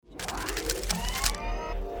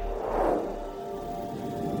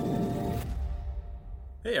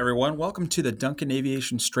Hey everyone, welcome to the Duncan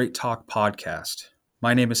Aviation Straight Talk podcast.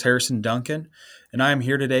 My name is Harrison Duncan, and I am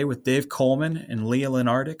here today with Dave Coleman and Leah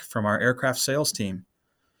Lenardic from our aircraft sales team.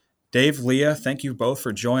 Dave, Leah, thank you both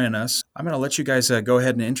for joining us. I'm going to let you guys go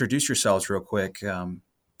ahead and introduce yourselves real quick.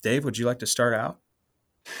 Dave, would you like to start out?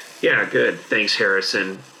 Yeah, good. Thanks,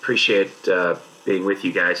 Harrison. Appreciate being with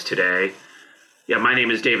you guys today. Yeah, my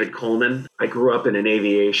name is David Coleman. I grew up in an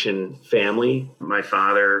aviation family. My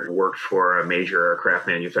father worked for a major aircraft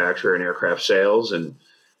manufacturer in aircraft sales, and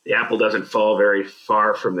the apple doesn't fall very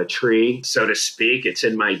far from the tree, so to speak. It's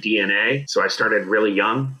in my DNA. So I started really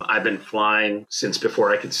young. I've been flying since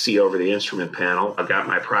before I could see over the instrument panel. I got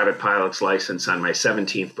my private pilot's license on my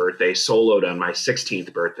 17th birthday, soloed on my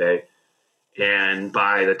 16th birthday. And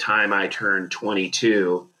by the time I turned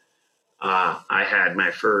 22, I had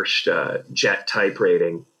my first jet type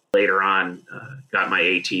rating. Later on, got my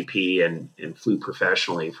ATP and flew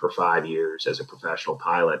professionally for 5 years as a professional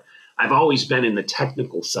pilot. I've always been in the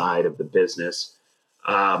technical side of the business.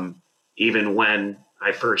 Even when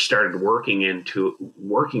I first started working into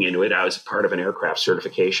it, I was part of an aircraft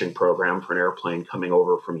certification program for an airplane coming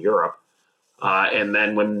over from Europe. And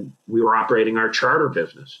then when we were operating our charter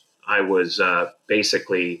business, I was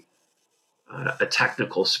basically a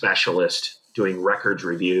technical specialist doing records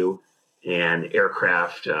review and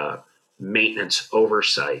aircraft maintenance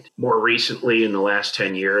oversight. More recently, in the last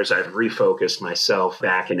 10 years, I've refocused myself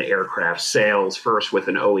back into aircraft sales, first with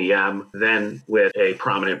an OEM, then with a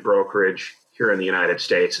prominent brokerage here in the United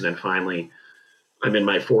States, and then finally, I'm in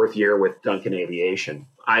my fourth year with Duncan Aviation.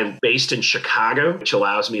 I'm based in Chicago, which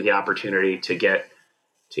allows me the opportunity to get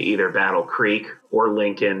to either Battle Creek or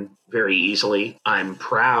Lincoln very easily. I'm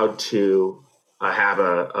proud to have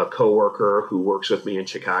a coworker who works with me in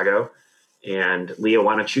Chicago. And Leah,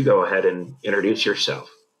 why don't you go ahead and introduce yourself?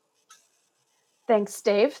 Thanks,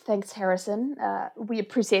 Dave. Thanks, Harrison. We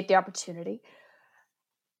appreciate the opportunity.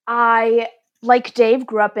 I, like Dave,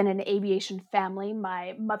 grew up in an aviation family.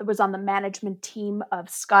 My mother was on the management team of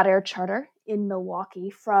Scott Air Charter in Milwaukee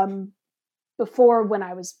from before when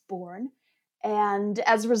I was born. And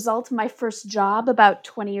as a result, my first job about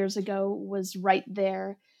 20 years ago was right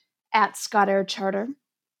there at Scott Air Charter.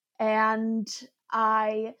 And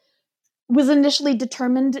I was initially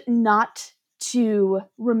determined not to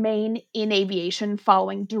remain in aviation,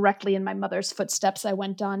 following directly in my mother's footsteps. I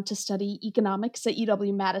went on to study economics at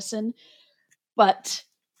UW-Madison, but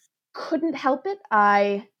couldn't help it.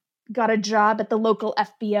 I got a job at the local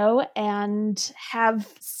FBO and have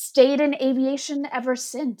stayed in aviation ever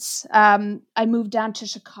since. I moved down to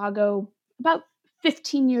Chicago about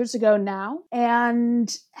 15 years ago now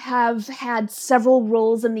and have had several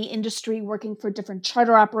roles in the industry working for different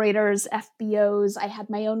charter operators, FBOs. I had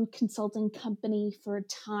my own consulting company for a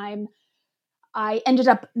time. I ended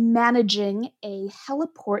up managing a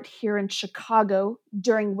heliport here in Chicago,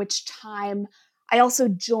 during which time I also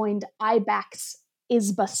joined IBAC's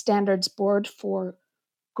ISBA Standards Board for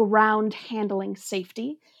ground handling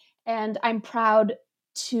safety. And I'm proud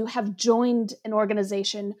to have joined an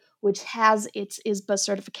organization which has its ISBA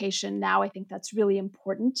certification now. I think that's really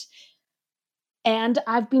important. And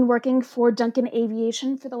I've been working for Duncan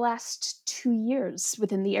Aviation for the last 2 years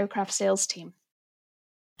within the aircraft sales team.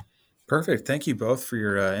 Perfect. Thank you both for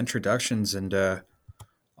your introductions. And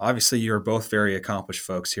obviously, you're both very accomplished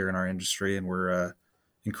folks here in our industry, and we're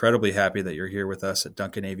incredibly happy that you're here with us at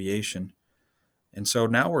Duncan Aviation. And so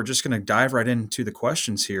now we're just going to dive right into the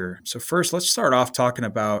questions here. So first, let's start off talking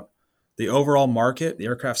about the overall market, the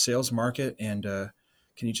aircraft sales market. And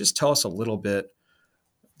can you just tell us a little bit,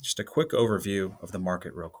 just a quick overview of the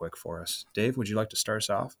market real quick for us? Dave, would you like to start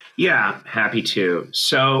us off? Yeah, happy to.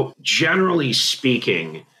 So generally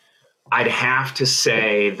speaking, I'd have to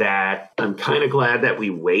say that I'm kind of glad that we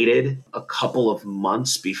waited a couple of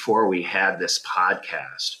months before we had this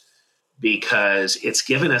podcast, because it's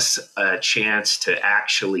given us a chance to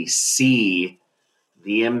actually see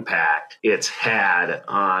the impact it's had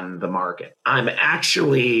on the market. I'm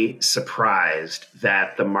actually surprised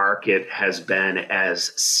that the market has been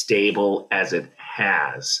as stable as it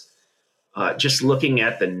has. Just looking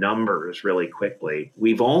at the numbers really quickly,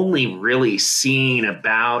 we've only really seen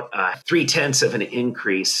about 0.3 of an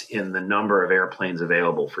increase in the number of airplanes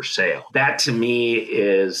available for sale. That to me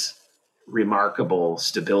is remarkable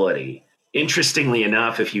stability. Interestingly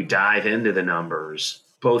enough, if you dive into the numbers,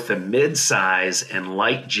 both the mid-size and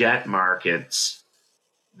light jet markets,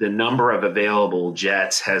 the number of available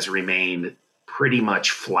jets has remained pretty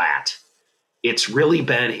much flat. It's really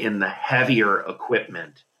been in the heavier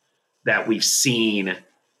equipment that we've seen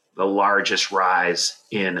the largest rise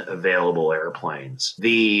in available airplanes.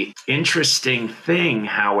 The interesting thing,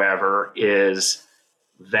 however, is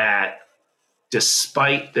that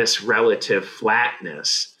despite this relative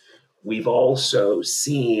flatness, we've also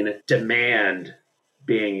seen demand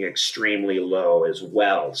being extremely low as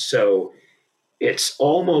well. So it's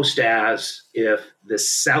almost as if the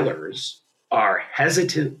sellers are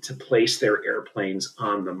hesitant to place their airplanes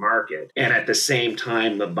on the market. And at the same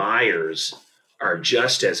time, the buyers are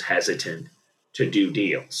just as hesitant to do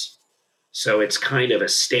deals. So it's kind of a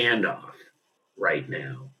standoff right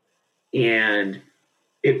now. And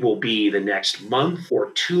it will be the next month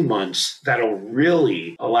or 2 months that'll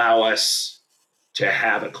really allow us to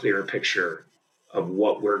have a clearer picture of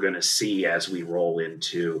what we're going to see as we roll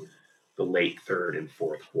into the late third and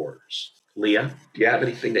fourth quarters. Leah, do you have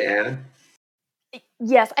anything to add?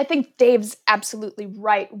 Yes, I think Dave's absolutely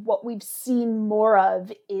right. What we've seen more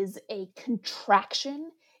of is a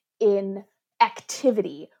contraction in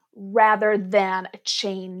activity rather than a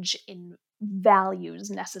change in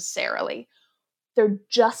values necessarily. There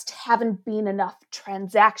just haven't been enough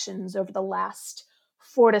transactions over the last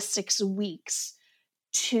 4 to 6 weeks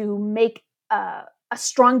to make a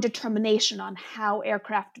strong determination on how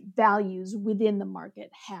aircraft values within the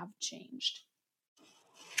market have changed.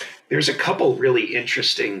 There's a couple really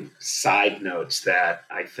interesting side notes that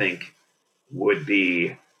I think would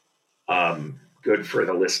be good for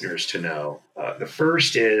the listeners to know. The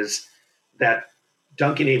first is that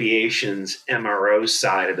Duncan Aviation's MRO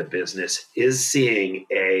side of the business is seeing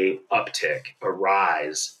a uptick, a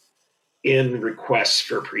rise in requests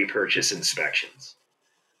for pre-purchase inspections.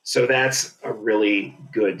 So that's a really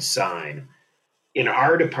good sign. In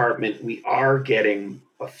our department, we are getting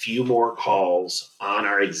a few more calls on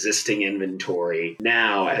our existing inventory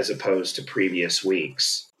now as opposed to previous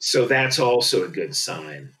weeks. So that's also a good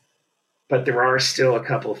sign. But there are still a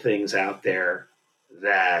couple things out there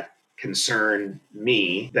that concern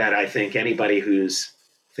me that I think anybody who's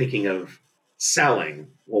thinking of selling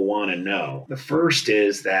will want to know. The first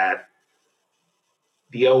is that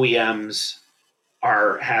the OEMs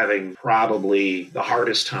are having probably the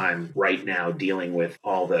hardest time right now dealing with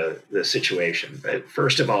all the situation. But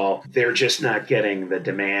first of all, they're just not getting the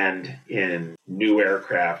demand in new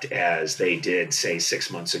aircraft as they did, say,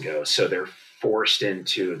 6 months ago. So they're forced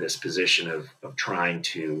into this position of trying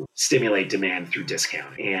to stimulate demand through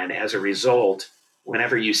discounting. And as a result,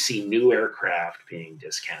 whenever you see new aircraft being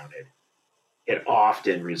discounted, it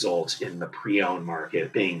often results in the pre-owned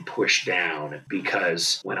market being pushed down,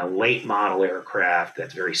 because when a late model aircraft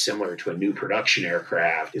that's very similar to a new production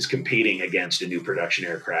aircraft is competing against a new production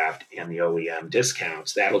aircraft and the OEM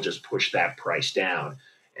discounts, that'll just push that price down.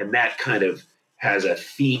 And that kind of has a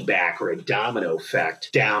feedback or a domino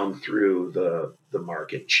effect down through the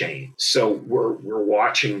market chain. So we're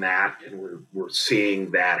watching that, and we're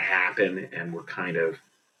seeing that happen, and we're kind of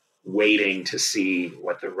waiting to see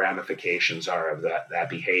what the ramifications are of that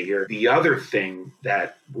behavior. The other thing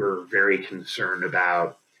that we're very concerned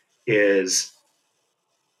about is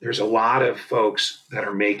there's a lot of folks that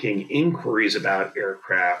are making inquiries about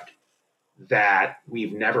aircraft that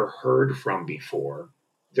we've never heard from before.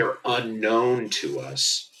 They're unknown to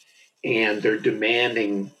us, and they're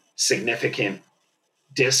demanding significant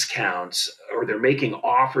discounts, or they're making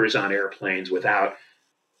offers on airplanes without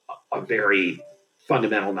a very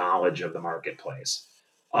fundamental knowledge of the marketplace.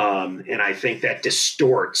 And I think that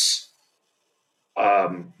distorts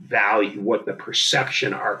value, what the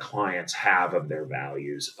perception our clients have of their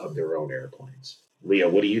values of their own airplanes. Leah,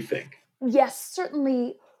 what do you think? Yes,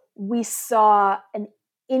 certainly we saw an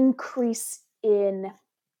increase in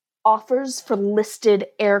offers for listed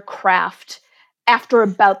aircraft after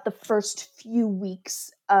about the first few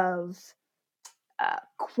weeks of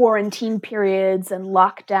quarantine periods and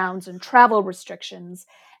lockdowns and travel restrictions.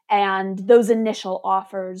 And those initial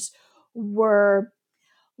offers were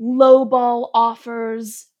lowball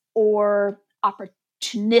offers or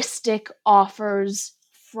opportunistic offers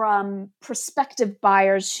from prospective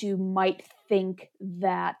buyers who might think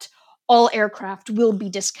that all aircraft will be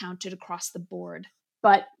discounted across the board.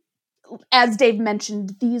 But as Dave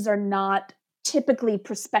mentioned, these are not typically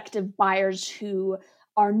prospective buyers who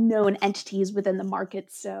are known entities within the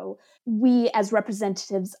market. So we, as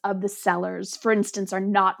representatives of the sellers, for instance, are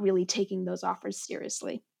not really taking those offers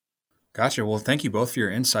seriously. Gotcha. Well, thank you both for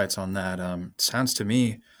your insights on that. Sounds to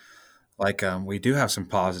me like we do have some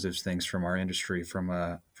positive things from our industry, from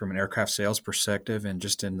an aircraft sales perspective, and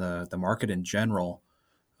just in the market in general.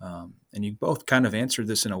 And you both kind of answered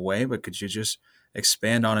this in a way, but could you just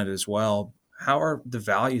expand on it as well? How are the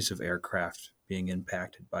values of aircraft being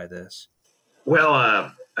impacted by this?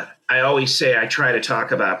 Well, I always say I try to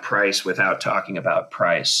talk about price without talking about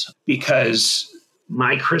price, because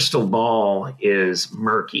my crystal ball is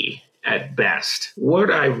murky. at best.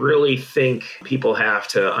 What I really think people have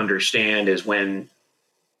to understand is when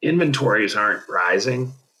inventories aren't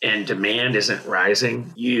rising and demand isn't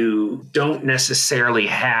rising, you don't necessarily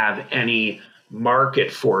have any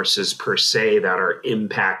market forces per se that are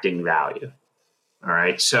impacting value. All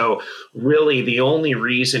right. So, really, the only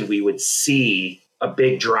reason we would see a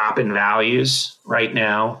big drop in values right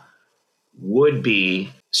now would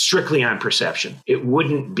be strictly on perception. It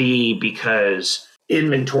wouldn't be because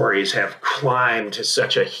inventories have climbed to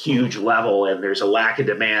such a huge level and there's a lack of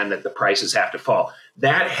demand that the prices have to fall.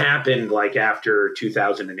 That happened like after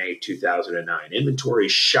 2008, 2009.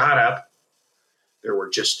 Inventories shot up. There were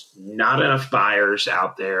just not enough buyers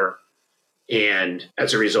out there. And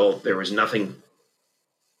as a result, there was nothing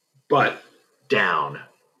but down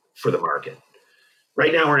for the market.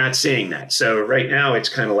 Right now, we're not seeing that. So right now, it's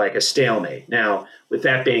kind of like a stalemate. Now, with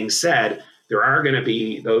that being said, there are going to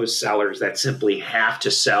be those sellers that simply have to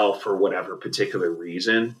sell for whatever particular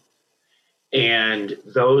reason. And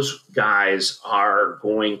those guys are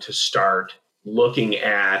going to start looking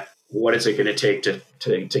at what is it going to take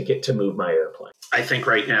to get to move my airplane. I think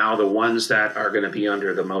right now the ones that are going to be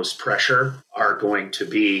under the most pressure are going to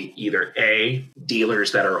be either A,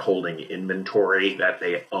 dealers that are holding inventory that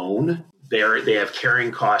they own. They have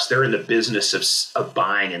carrying costs. They're in the business of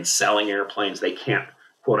buying and selling airplanes. They can't,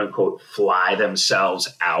 quote unquote, fly themselves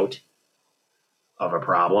out of a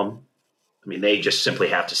problem. I mean, they just simply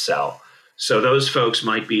have to sell. So those folks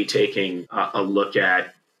might be taking a look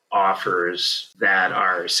at offers that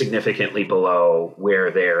are significantly below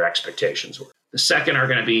where their expectations were. The second are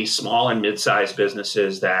going to be small and mid-sized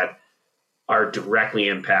businesses that are directly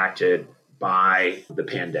impacted by the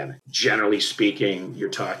pandemic. Generally speaking, you're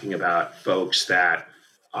talking about folks that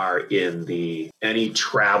are in any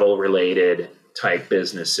travel-related type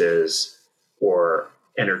businesses or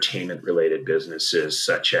entertainment-related businesses,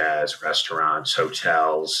 such as restaurants,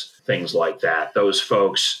 hotels, things like that. Those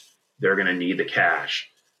folks, they're going to need the cash.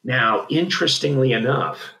 Now, interestingly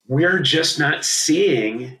enough, we're just not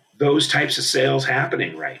seeing those types of sales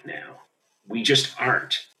happening right now. We just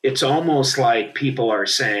aren't. It's almost like people are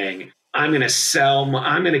saying, I'm going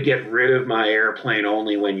to get rid of my airplane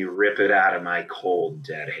only when you rip it out of my cold,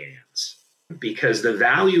 dead hands. Because the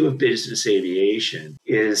value of business aviation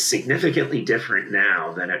is significantly different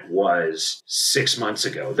now than it was 6 months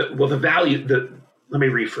ago. Let me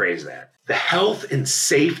rephrase that. The health and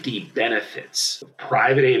safety benefits of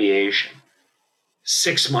private aviation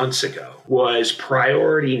 6 months ago was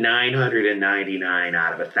priority 999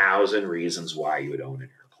 out of 1,000 reasons why you would own an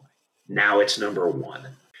airplane. Now it's number one.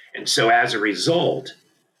 And so as a result,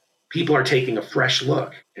 people are taking a fresh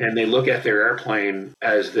look and they look at their airplane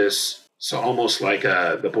as this, so almost like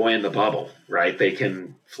the boy in the bubble, right? They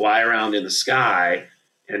can fly around in the sky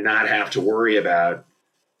and not have to worry about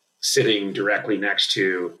sitting directly next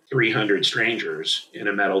to 300 strangers in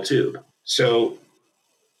a metal tube. So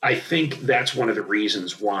I think that's one of the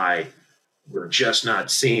reasons why we're just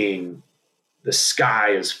not seeing the sky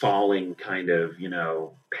is falling kind of,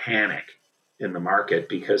 panic in the market,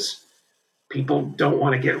 because people don't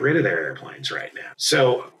want to get rid of their airplanes right now.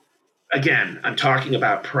 So again, I'm talking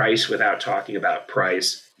about price without talking about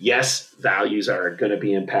price. Yes, values are going to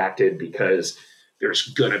be impacted because there's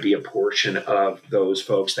going to be a portion of those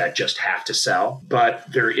folks that just have to sell, but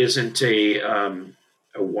there isn't a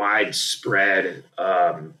widespread,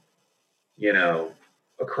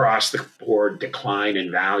 across the board decline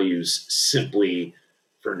in values simply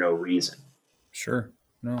for no reason. Sure.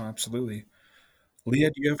 No, absolutely.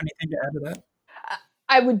 Leah, do you have anything to add to that?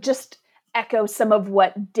 I would just echo some of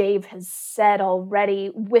what Dave has said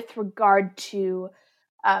already with regard to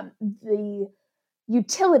the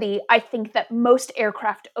utility. I think that most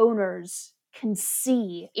aircraft owners can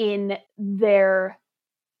see within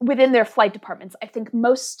their flight departments. I think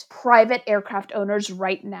most private aircraft owners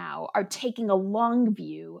right now are taking a long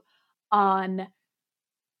view on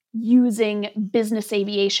using business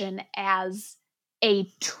aviation as a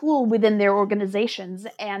tool within their organizations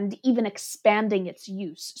and even expanding its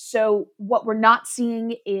use. So what we're not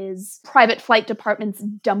seeing is private flight departments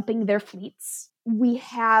dumping their fleets. We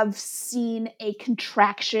have seen a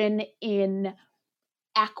contraction in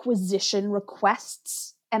acquisition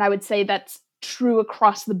requests, and I would say that's true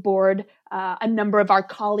across the board. A number of our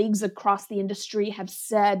colleagues across the industry have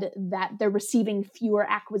said that they're receiving fewer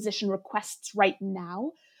acquisition requests right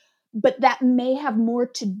now, but that may have more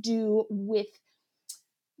to do with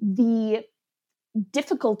the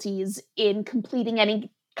difficulties in completing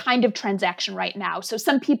any kind of transaction right now. So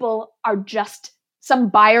some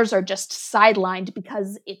buyers are just sidelined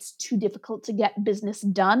because it's too difficult to get business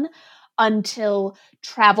done. until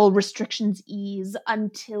travel restrictions ease,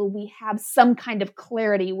 until we have some kind of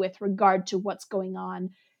clarity with regard to what's going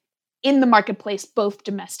on in the marketplace, both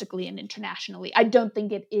domestically and internationally. I don't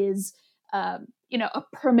think it is, a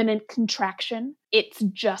permanent contraction. It's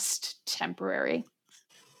just temporary.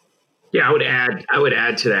 Yeah, I would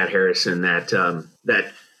add to that, Harrison,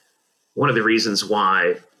 that one of the reasons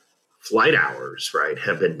why flight hours, right,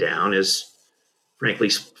 have been down is frankly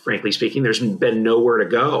speaking, there's been nowhere to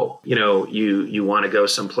go. You want to go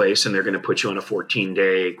someplace and they're going to put you on a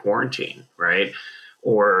 14-day quarantine, right?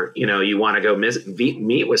 Or, you want to go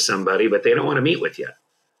meet with somebody, but they don't want to meet with you,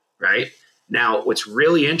 right? Now, what's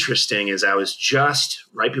really interesting is I was just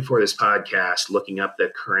right before this podcast looking up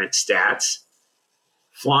the current stats.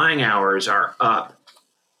 Flying hours are up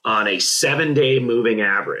on a 7-day moving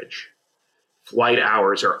average. Flight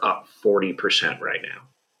hours are up 40% right now.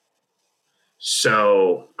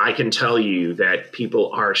 So I can tell you that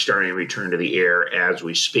people are starting to return to the air as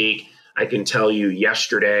we speak. I can tell you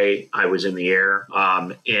yesterday I was in the air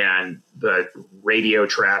and the radio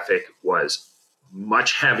traffic was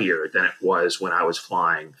much heavier than it was when I was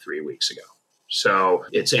flying 3 weeks ago. So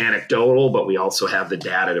it's anecdotal, but we also have the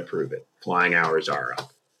data to prove it. Flying hours are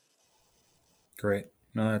up. Great.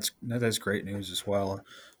 No, that's great news as well.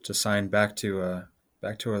 To sign back to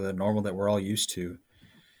the normal that we're all used to.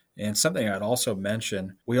 And something I'd also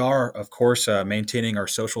mention, we are, of course, maintaining our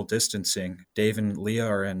social distancing. Dave and Leah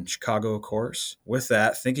are in Chicago, of course. With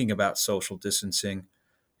that, thinking about social distancing,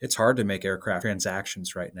 it's hard to make aircraft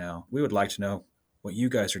transactions right now. We would like to know what you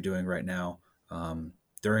guys are doing right now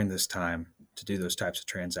during this time to do those types of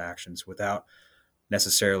transactions without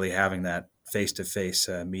necessarily having that face-to-face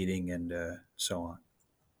meeting and so on.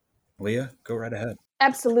 Leah, go right ahead.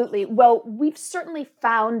 Absolutely. Well, we've certainly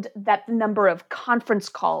found that the number of conference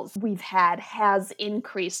calls we've had has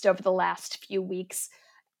increased over the last few weeks.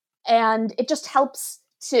 And it just helps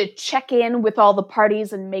to check in with all the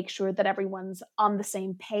parties and make sure that everyone's on the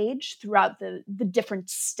same page throughout the different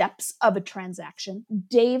steps of a transaction.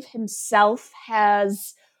 Dave himself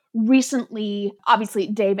has recently, obviously,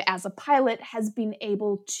 Dave as a pilot has been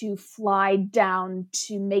able to fly down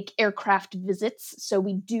to make aircraft visits. So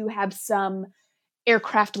we do have some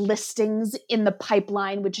aircraft listings in the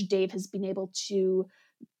pipeline, which Dave has been able to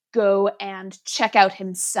go and check out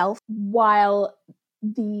himself, while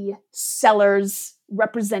the sellers'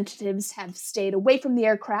 representatives have stayed away from the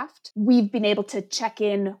aircraft. We've been able to check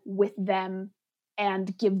in with them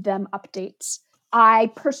and give them updates.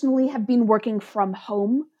 I personally have been working from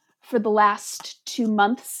home for the last 2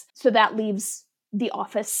 months, so that leaves the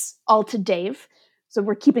office all to Dave. So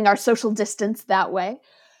we're keeping our social distance that way.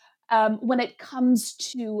 When it comes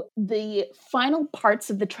to the final parts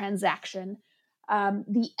of the transaction,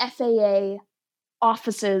 the FAA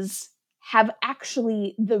offices have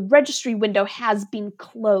actually, the registry window has been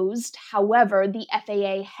closed. However, the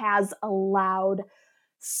FAA has allowed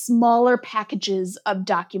smaller packages of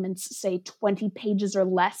documents, say 20 pages or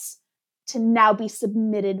less, to now be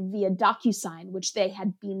submitted via DocuSign, which they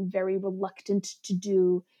had been very reluctant to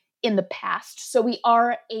do in the past. So we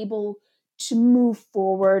are able to move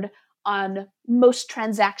forward on most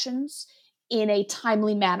transactions in a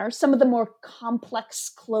timely manner. Some of the more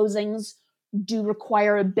complex closings do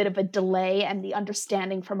require a bit of a delay, and the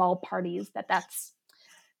understanding from all parties that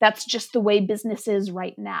that's just the way business is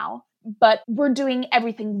right now. But we're doing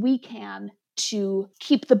everything we can to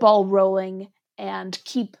keep the ball rolling and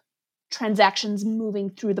keep transactions moving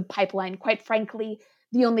through the pipeline. Quite frankly,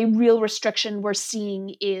 the only real restriction we're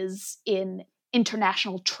seeing is in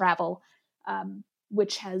international travel,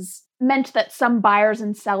 which has meant that some buyers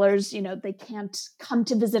and sellers, they can't come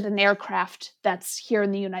to visit an aircraft that's here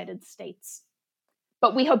in the United States.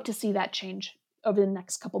 But we hope to see that change over the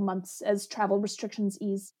next couple months as travel restrictions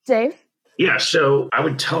ease. Dave? Yeah, so I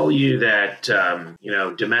would tell you that,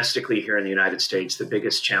 domestically here in the United States, the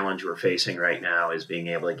biggest challenge we're facing right now is being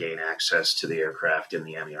able to gain access to the aircraft in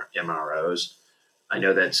the MROs. I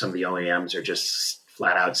know that some of the OEMs are just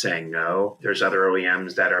flat out saying no. There's other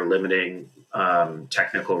OEMs that are limiting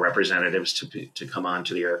technical representatives to come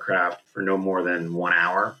onto the aircraft for no more than 1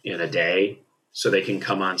 hour in a day, so they can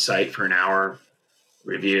come on site for an hour,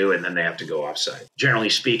 review, and then they have to go off site. Generally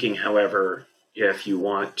speaking, however, if you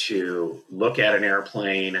want to look at an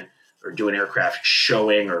airplane or do an aircraft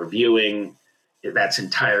showing or viewing, that's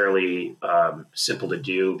entirely simple to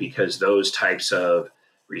do, because those types of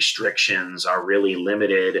restrictions are really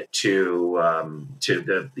limited to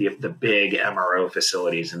the big MRO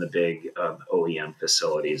facilities and the big OEM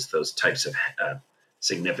facilities, those types of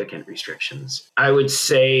significant restrictions. I would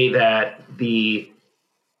say that the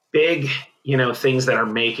big things that are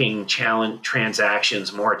making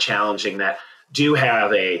transactions more challenging, that do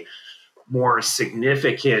have a more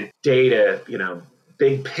significant data,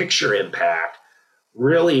 big picture impact,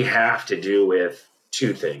 really have to do with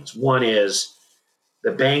two things. One is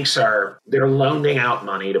the banks they're loaning out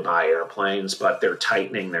money to buy airplanes, but they're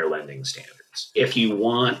tightening their lending standards. If you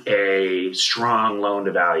want a strong loan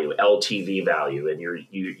to value, LTV value, and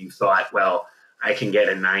you thought, well, I can get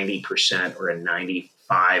a 90% or a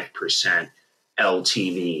 95%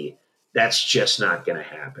 LTV, that's just not going to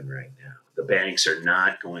happen right now. The banks are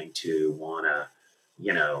not going to want to,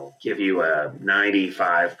 give you a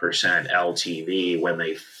 95% LTV when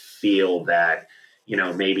they feel that,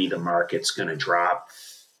 maybe the market's going to drop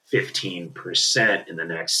 15% in the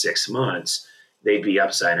next 6 months. They'd be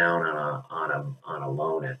upside down on a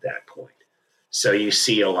loan at that point. So you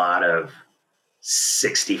see a lot of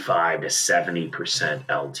 65 to 70%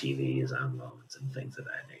 LTVs on loans and things of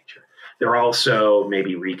that nature. They're also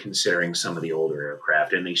maybe reconsidering some of the older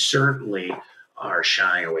aircraft, and they certainly are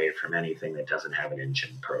shying away from anything that doesn't have an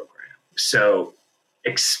engine program. So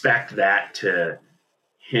expect that to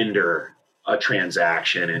hinder a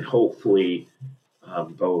transaction, and hopefully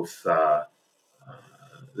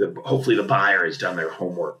hopefully the buyer has done their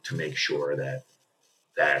homework to make sure that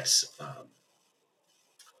that's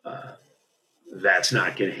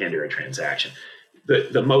not going to hinder a transaction.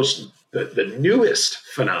 The newest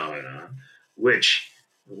phenomenon, which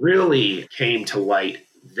really came to light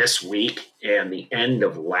this week and the end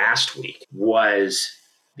of last week, was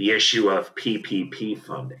the issue of PPP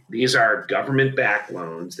funding. These are government-backed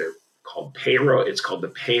loans. They're called payroll. It's called the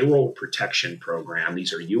Payroll Protection Program.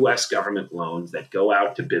 These are U.S. government loans that go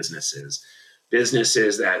out to businesses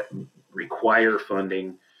that require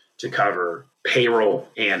funding to cover payroll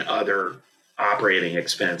and other operating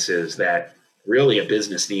expenses that really a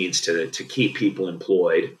business needs to keep people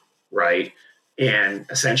employed, right? And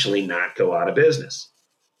essentially not go out of business.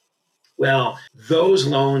 Well, those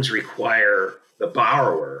loans require the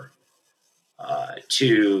borrower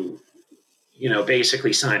to,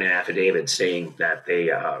 basically sign an affidavit saying that they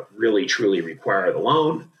really, truly require the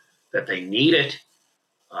loan, that they need it.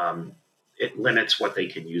 It limits what they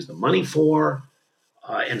can use the money for,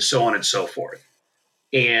 and so on and so forth.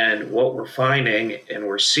 And what we're finding and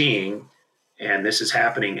we're seeing, and this is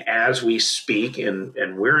happening as we speak, and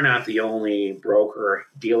we're not the only broker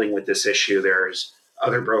dealing with this issue. There's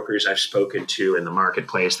other brokers I've spoken to in the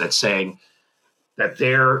marketplace that's saying that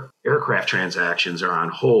their aircraft transactions are on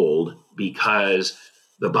hold because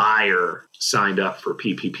the buyer signed up for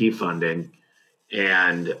PPP funding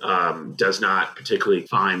and does not particularly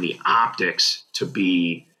find the optics to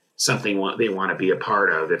be something they want to be a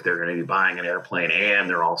part of if they're going to be buying an airplane and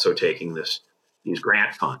they're also taking these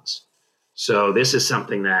grant funds. So this is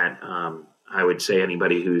something that I would say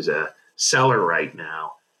anybody who's a seller right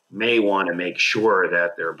now may want to make sure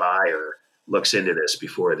that their buyer looks into this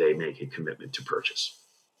before they make a commitment to purchase.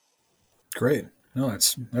 Great. No,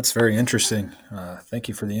 that's very interesting. Thank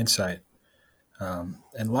you for the insight.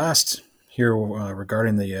 And last here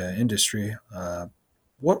regarding the industry,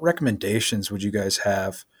 what recommendations would you guys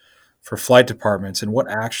have for flight departments, and what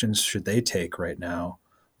actions should they take right now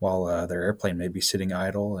while their airplane may be sitting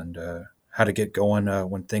idle, and how to get going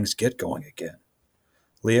when things get going again?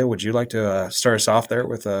 Leah, would you like to start us off there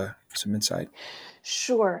with some insight?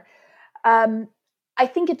 Sure. I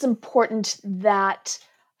think it's important that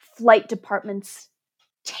flight departments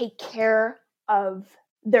take care of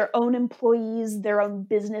their own employees, their own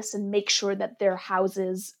business, and make sure that their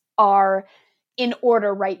houses are in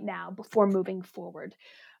order right now before moving forward.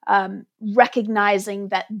 Recognizing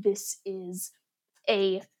that this is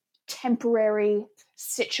a temporary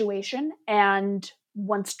situation, and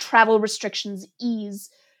once travel restrictions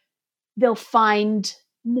ease, they'll find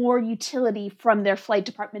more utility from their flight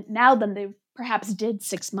department now than they perhaps did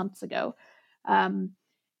 6 months ago.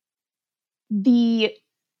 The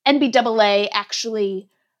NBAA actually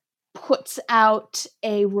puts out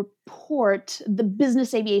a report, the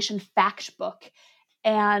Business Aviation Fact Book,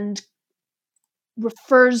 and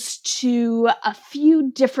refers to a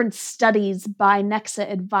few different studies by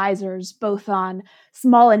Nexa Advisors, both on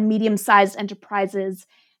small and medium-sized enterprises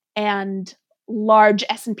and large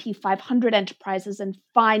S&P 500 enterprises, and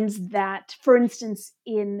finds that, for instance,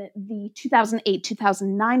 in the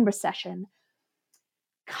 2008-2009 recession,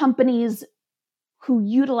 companies who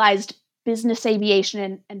utilized business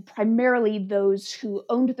aviation, and primarily those who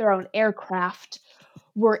owned their own aircraft,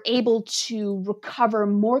 were able to recover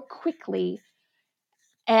more quickly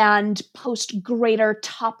and post greater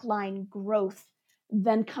top-line growth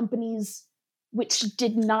than companies which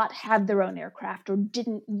did not have their own aircraft or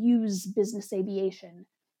didn't use business aviation.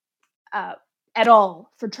 uh, at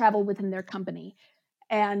all for travel within their company.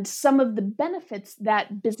 And some of the benefits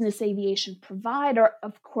that business aviation provide are,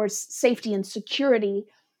 of course, safety and security.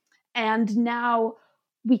 And now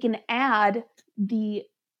we can add the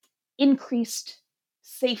increased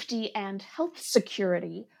safety and health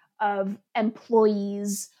security of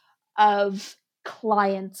employees, of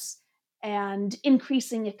clients, and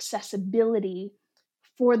increasing accessibility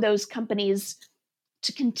for those companies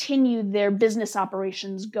to continue their business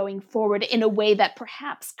operations going forward in a way that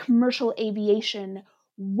perhaps commercial aviation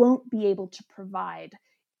won't be able to provide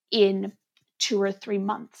in 2 or 3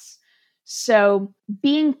 months. So,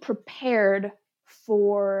 being prepared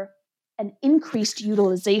for an increased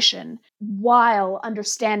utilization while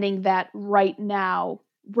understanding that right now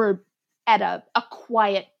we're at a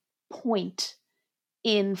quiet point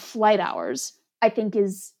in flight hours, I think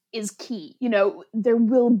is key. You know, there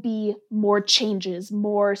will be more changes,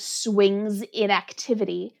 more swings in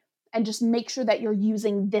activity, and just make sure that you're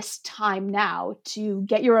using this time now to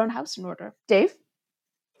get your own house in order. Dave?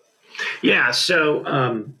 Yeah, so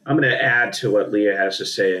I'm going to add to what Leah has to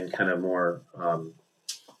say and kind of more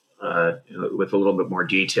with a little bit more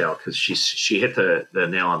detail because she hit the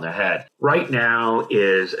nail on the head. Right now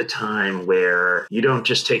is a time where you don't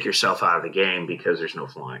just take yourself out of the game because there's no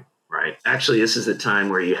flying, right? Actually, this is the time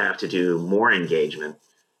where you have to do more engagement.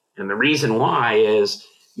 And the reason why is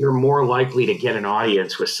you're more likely to get an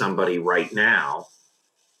audience with somebody right now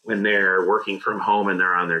when they're working from home and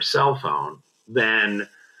they're on their cell phone than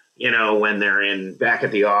when they're in back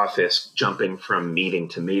at the office jumping from meeting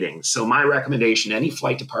to meeting. So my recommendation to any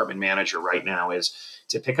flight department manager right now is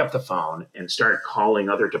to pick up the phone and start calling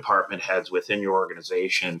other department heads within your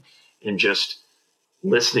organization and just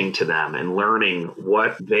listening to them and learning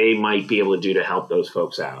what they might be able to do to help those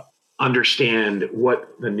folks out. Understand what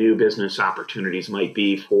the new business opportunities might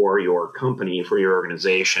be for your company, for your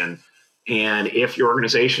organization, and if your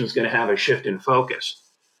organization is going to have a shift in focus.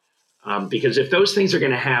 Because if those things are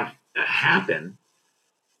going to happen,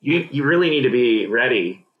 you really need to be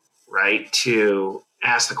ready, right, to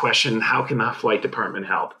ask the question, how can the flight department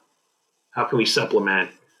help? How can we supplement?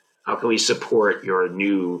 How can we support your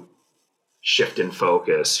new shift in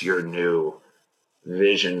focus, your new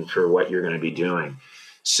vision for what you're going to be doing?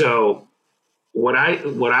 So what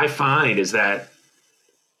I find is that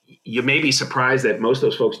you may be surprised that most of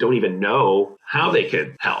those folks don't even know how they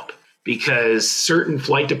could help, because certain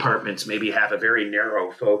flight departments maybe have a very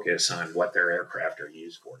narrow focus on what their aircraft are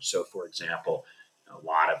used for. So, for example,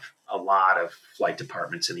 a lot of flight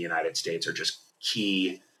departments in the United States are just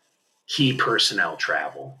key personnel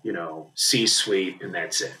travel, C-suite, and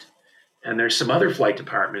that's it. And there's some other flight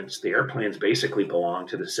departments, the airplanes basically belong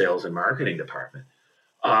to the sales and marketing department.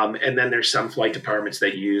 And then there's some flight departments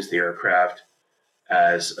that use the aircraft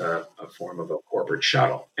as a form of a corporate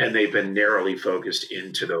shuttle. And they've been narrowly focused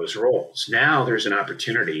into those roles. Now there's an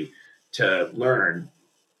opportunity to learn,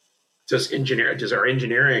 does our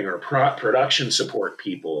engineering or production support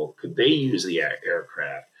people, could they use the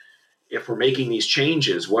aircraft? If we're making these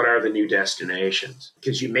changes, what are the new destinations?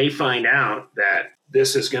 Because you may find out that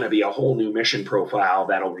this is going to be a whole new mission profile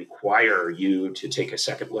that'll require you to take a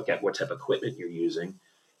second look at what type of equipment you're using.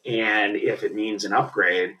 And if it means an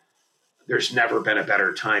upgrade, there's never been a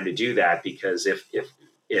better time to do that, because if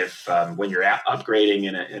when you're upgrading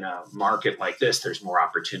in a market like this, there's more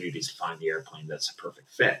opportunities to find the airplane that's a perfect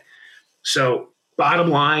fit. So bottom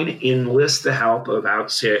line, enlist the help of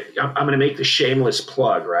outside. I'm going to make the shameless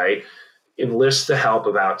plug, right? Enlist the help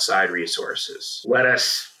of outside resources. Let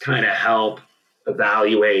us kind of help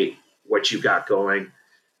evaluate what you've got going.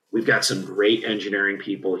 We've got some great engineering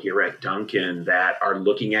people here at Duncan that are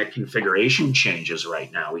looking at configuration changes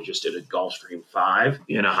right now. We just did a Gulfstream 5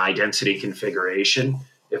 in a high density configuration.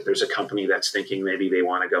 If there's a company that's thinking maybe they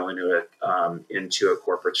want to go into a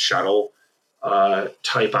corporate shuttle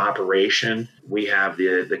type operation, we have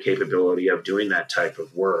the capability of doing that type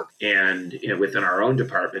of work. And within our own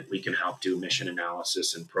department, we can help do mission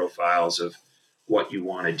analysis and profiles of what you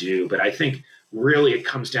want to do. But I think really it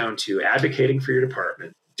comes down to advocating for your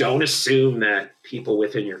department. Don't assume that people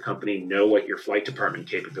within your company know what your flight department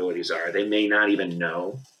capabilities are. They may not even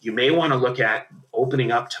know. You may want to look at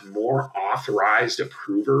opening up to more authorized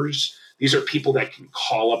approvers. These are people that can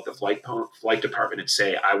call up the flight department and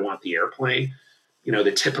say, I want the airplane.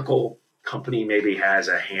 The typical company maybe has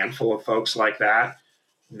a handful of folks like that.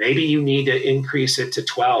 Maybe you need to increase it to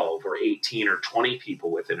 12 or 18 or 20 people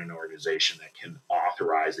within an organization that can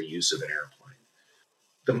authorize the use of an airplane.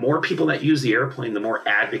 The more people that use the airplane, the more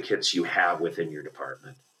advocates you have within your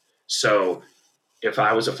department. So if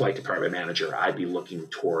I was a flight department manager, I'd be looking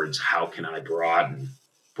towards how can I broaden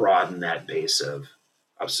that base of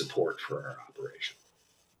of support for our operation.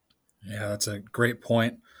 Yeah, that's a great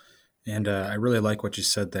point. And I really like what you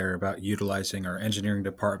said there about utilizing our engineering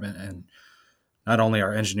department, and not only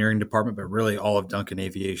our engineering department, but really all of Duncan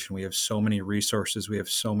Aviation. We have so many resources. We have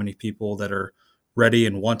so many people that are ready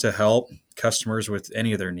and want to help customers with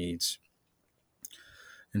any of their needs.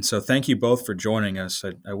 And so thank you both for joining us.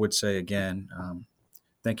 I would say again,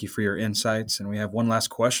 thank you for your insights. And we have one last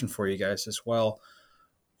question for you guys as well.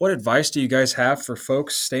 What advice do you guys have for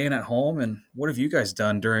folks staying at home? And what have you guys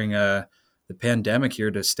done during the pandemic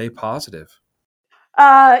here to stay positive?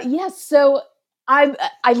 Yes. So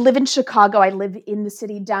I live in Chicago. I live in the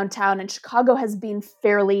city downtown, and Chicago has been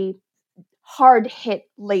fairly hard hit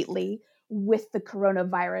lately with the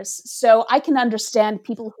coronavirus. So I can understand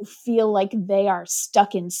people who feel like they are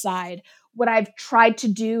stuck inside. What I've tried to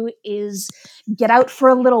do is get out for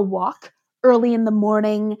a little walk early in the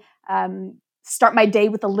morning, start my day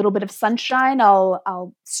with a little bit of sunshine.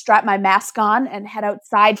 I'll strap my mask on and head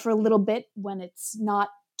outside for a little bit when it's not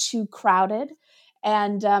too crowded.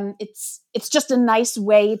 And it's just a nice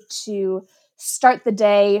way to start the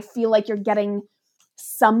day, feel like you're getting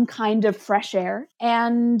some kind of fresh air.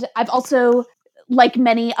 And I've also, like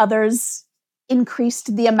many others,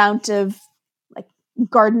 increased the amount of like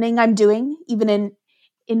gardening I'm doing, even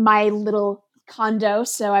in my little condo.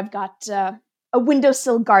 So I've got a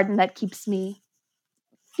windowsill garden that keeps me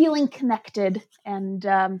feeling connected and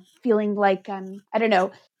feeling like I don't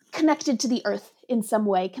know, connected to the earth in some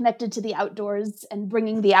way, connected to the outdoors and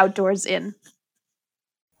bringing the outdoors in.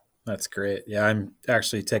 That's great. Yeah, I'm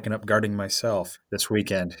actually taking up gardening myself this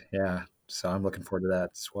weekend. Yeah, so I'm looking forward to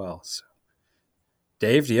that as well. So,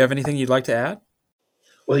 Dave, do you have anything you'd like to add?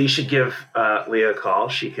 Well, you should give Leah a call.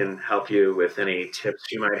 She can help you with any tips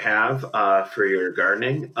you might have for your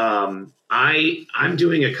gardening. I'm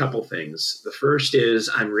doing a couple things. The first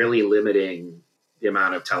is I'm really limiting the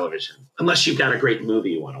amount of television, unless you've got a great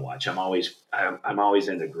movie you want to watch. I'm always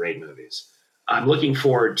into great movies. I'm looking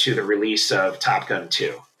forward to the release of Top Gun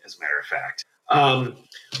 2, as a matter of fact.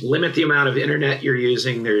 Limit the amount of internet you're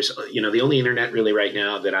using. There's, the only internet really right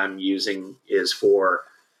now that I'm using is for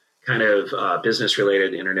kind of business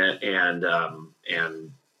related internet and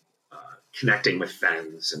connecting with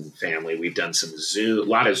friends and family. We've done a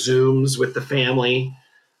lot of Zooms with the family.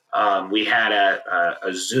 We had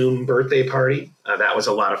a Zoom birthday party. That was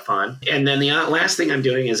a lot of fun. And then the last thing I'm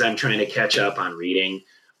doing is I'm trying to catch up on reading.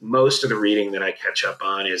 Most of the reading that I catch up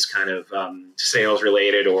on is kind of sales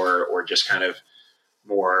related or just kind of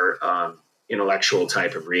more intellectual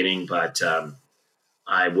type of reading. But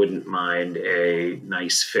I wouldn't mind a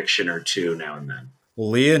nice fiction or two now and then. Well,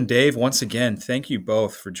 Leah and Dave, once again, thank you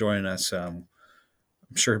both for joining us. I'm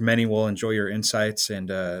sure many will enjoy your insights and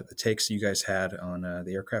the takes you guys had on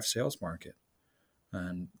the aircraft sales market.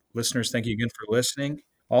 And listeners, thank you again for listening.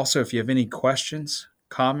 Also, if you have any questions,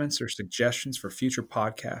 comments, or suggestions for future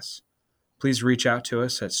podcasts, please reach out to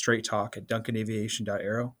us at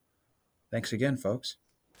straighttalk@duncanaviation.aero. Thanks again, folks.